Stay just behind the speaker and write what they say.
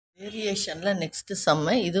வேரியேஷன்ல next sum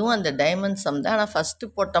இதுவும் அந்த diamond some தான். ஆனால் ஃபஸ்ட்டு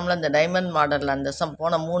போட்டோம்ல அந்த டைமண்ட் மாடலில் அந்த சம்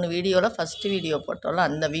போன 3 வீடியோவில் ஃபஸ்ட்டு வீடியோ போட்டோம்ல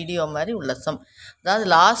அந்த வீடியோ மாதிரி உள்ள சம். அதாவது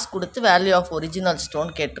லாஸ் கொடுத்து வேல்யூ ஆஃப் ஒரிஜினல்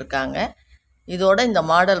ஸ்டோன் கேட்டிருக்காங்க. இதோட இந்த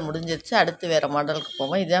மாடல் முடிஞ்சிருச்சு. அடுத்து வேறு மாடலுக்கு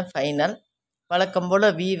போவோம். இதுதான் ஃபைனல். வழக்கம் போல்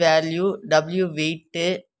வி வேல்யூ, டபிள்யூ வெயிட்டு,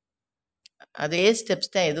 அதே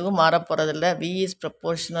ஸ்டெப்ஸ் தான், எதுவும் மாற போகிறதில்ல. We is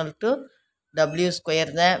proportional to W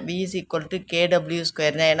square தான். We is equal to KW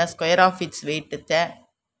square தான். ஏன்னா ஸ்கொயர் ஆஃப் இட்ஸ் வெயிட்டு தான்.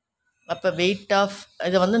 அப்போ வெயிட் ஆஃப்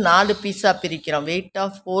இதை 4 பீஸாக பிரிக்கிறோம். வெயிட்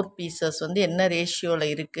ஆஃப் 4 பீசஸ் என்ன ரேஷியோவில்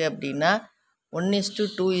இருக்குது அப்படின்னா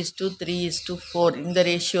 1:2:3:4 இந்த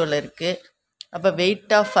ரேஷியோவில் இருக்குது. அப்போ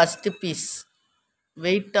வெயிட் ஆஃப்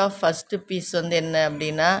ஃபஸ்ட்டு பீஸ் என்ன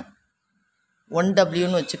அப்படின்னா 1W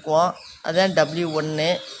வச்சுக்குவோம். அதான் W1.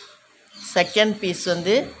 செகண்ட் பீஸ்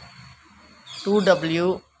 2W,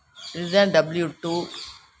 இதுதான் W2.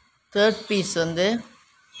 தேர்ட் பீஸ்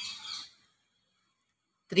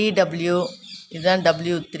 3W, இதுதான்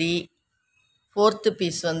W3. ஃபோர்த்து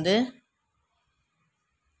பீஸ்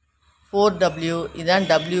 4W, இதுதான்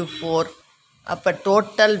W4. அப்போ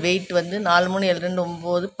டோட்டல் வெயிட் 4 3 7 2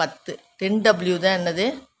 9 10 10W தான் என்னது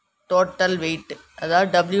டோட்டல் வெயிட். அதாவது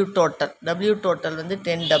W total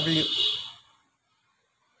 10W.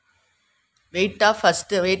 Weight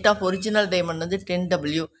of original diamond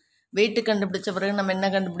 10W. Weight கண்டுபிடிச்ச பிறகு நம்ம என்ன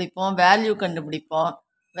கண்டுபிடிப்போம்? வேல்யூ கண்டுபிடிப்போம்.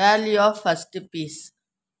 வேல்யூ ஆஃப் ஃபஸ்ட்டு பீஸ்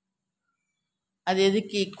அது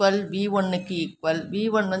எதுக்கு ஈக்குவல்? V1க்கு ஈக்குவல்.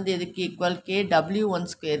 V1 எதுக்கு ஈக்குவல்? KW1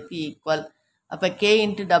 ஸ்கொயருக்கு ஈக்குவல். அப்போ K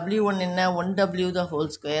இன்ட்டு W1 என்ன? 1W the whole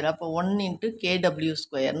square. அப்போ 1 இன்ட்டு KW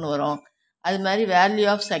ஸ்கொயர்னு வரும். அது மாதிரி வேல்யூ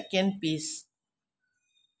ஆஃப் செகண்ட்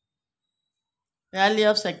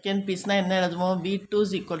பீஸ்னால் என்ன எழுதுவோம்? V2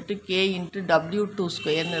 is equal to K into W2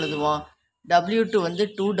 ஸ்கொயர்னு எழுதுவோம். W2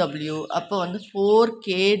 2W. அப்போ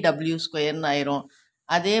 4KW ஸ்கொயர்னு ஆயிரும்.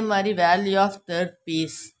 அதே மாதிரி வேல்யூ ஆஃப் தேர்ட்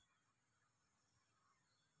பீஸ்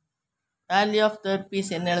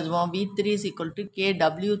என்ன எழுதுவோம்? V3 is equal to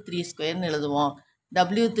KW3 ஸ்கொயர்னு எழுதுவோம்.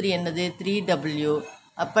 W3 என்னது? 3W.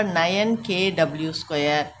 அப்போ 9KW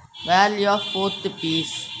square. Value of fourth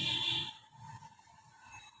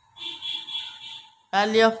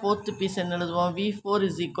piece என்ன எழுதுவோம்? V4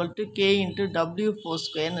 is equal to K into W4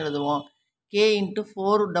 ஸ்கொயர்னு எழுதுவோம். K into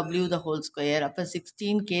 4W the whole square. அப்போ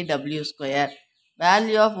 16KW square.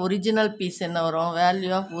 Value of original piece என்ன வரும்?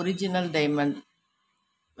 Value of original diamond,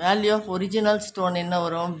 value of original stone என்ன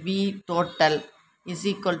வரும்? V total is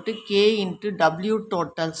equal to K into W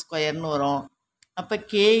total ஸ்கொயர்னு வரும். அப்போ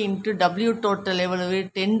K இன்ட்டு W டோட்டல் எவ்வளவு?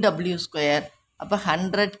 10W square. அப்போ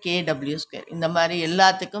 100KW ஸ்கொயர். இந்த மாதிரி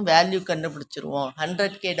எல்லாத்துக்கும் வேல்யூ கண்டுபிடிச்சிருவோம்.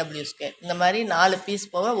 100KW square. இந்த மாதிரி 4 பீஸ்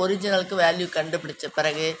போக ஒரிஜினலுக்கு வேல்யூ கண்டுபிடிச்ச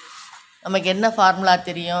பிறகு நமக்கு என்ன ஃபார்முலா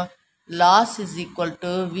தெரியும்? Loss is equal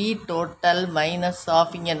to V total minus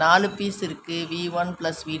of, இங்கே 4 பீஸ் இருக்குது, V1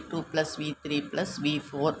 + V2 + V3 +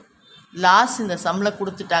 V4. Loss இந்த சம்மில்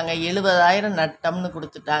கொடுத்துட்டாங்க. 70,000 நட்டம்னு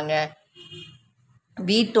கொடுத்துட்டாங்க. V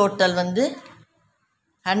total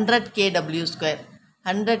 100KW square.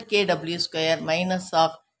 100KW square minus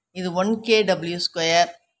of இது 1KW ஸ்கொயர்.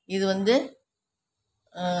 இது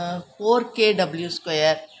 4KW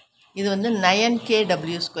ஸ்கொயர். இது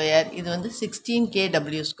 9KW ஸ்கொயர். இது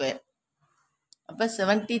 16KW ஸ்கொயர். அப்போ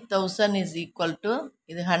 70,000 இஸ் ஈக்குவல் டு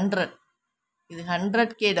இது 100. இது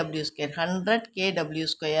 100KW square. 100KW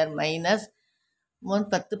square minus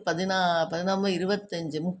 10 19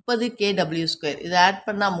 25 30KW square. இது ஆட்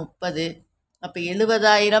பண்ணால் 30. அப்போ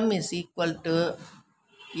 70,000 is equal to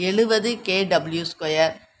 70KW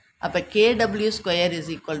square. அப்போ KW square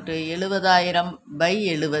is equal to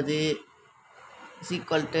 70,000/70 is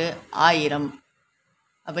equal to 1000.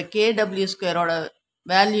 அப்போ KW ஸ்கொயரோட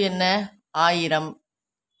வேல்யூ என்ன? 1000.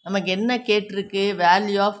 நமக்கு என்ன கேட்டிருக்கு?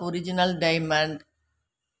 Value of original diamond.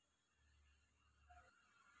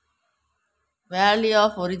 Value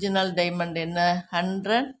of original diamond என்ன?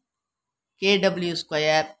 100KW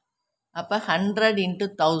square. அப்போ 100 இன்ட்டு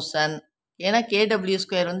 1000. ஏன்னா KW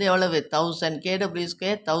ஸ்கொயர் எவ்வளவு? 1000. KW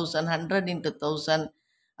square 1000. 100 இன்ட்டு 1000.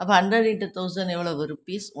 அப்போ 100 இன்ட்டு 1000 எவ்வளவு?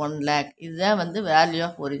 Rupees 1 lakh. இதுதான் வேல்யூ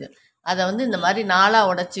ஆஃப் ஒரிஜினல். அதை இந்த மாதிரி 4ஆக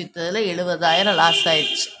உடச்சி விற்றதில் 70,000 லாஸ்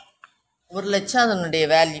ஆயிடுச்சு. 1 லட்சம் அதனுடைய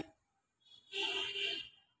வேல்யூ.